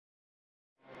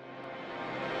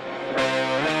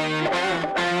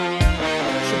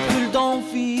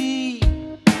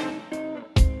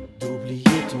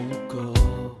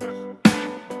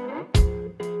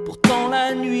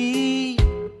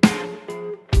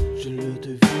je le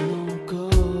devine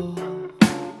encore.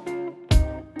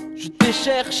 Je t'ai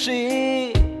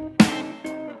cherché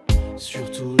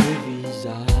sur tous les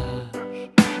visages.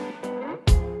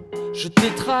 Je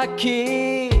t'ai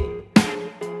traqué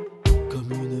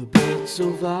comme une bête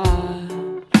sauvage.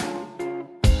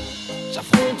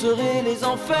 J'affronterai les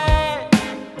enfers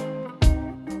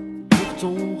pour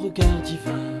ton regard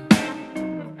divin.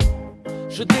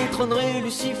 Je détrônerai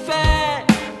Lucifer,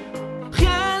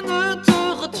 rien ne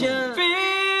te retient.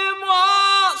 Fais-moi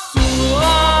sourd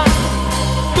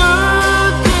de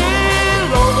tes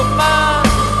lendemains.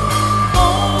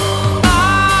 Mon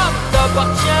âme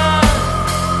t'appartient,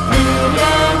 plus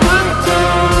rien ne te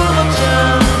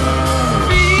retient.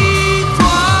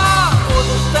 Fie-toi au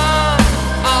destin,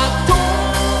 à ton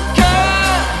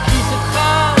cœur qui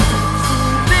s'écrase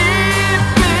sous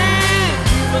l'épée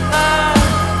du venin.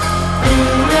 Plus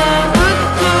rien ne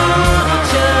te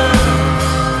retient,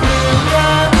 plus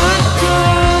rien ne te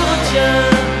retient.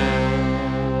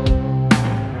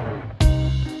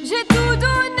 J'ai tout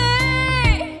donné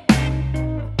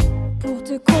pour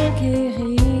te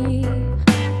conquérir.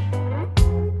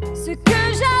 Ce que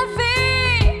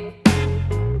j'avais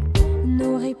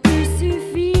n'aurait pu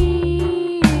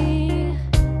suffire.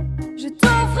 Je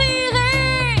t'offrirai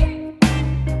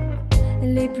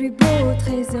les plus beaux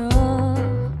trésors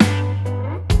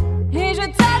et je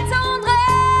t'attendrai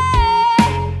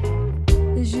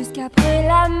jusqu'après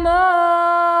la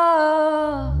mort.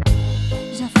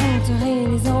 J'affronterai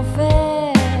les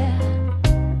enfers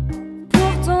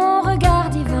pour ton regard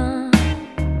divin.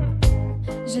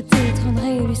 Je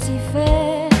t'étreindrai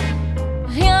Lucifer,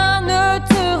 rien ne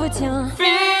te retient.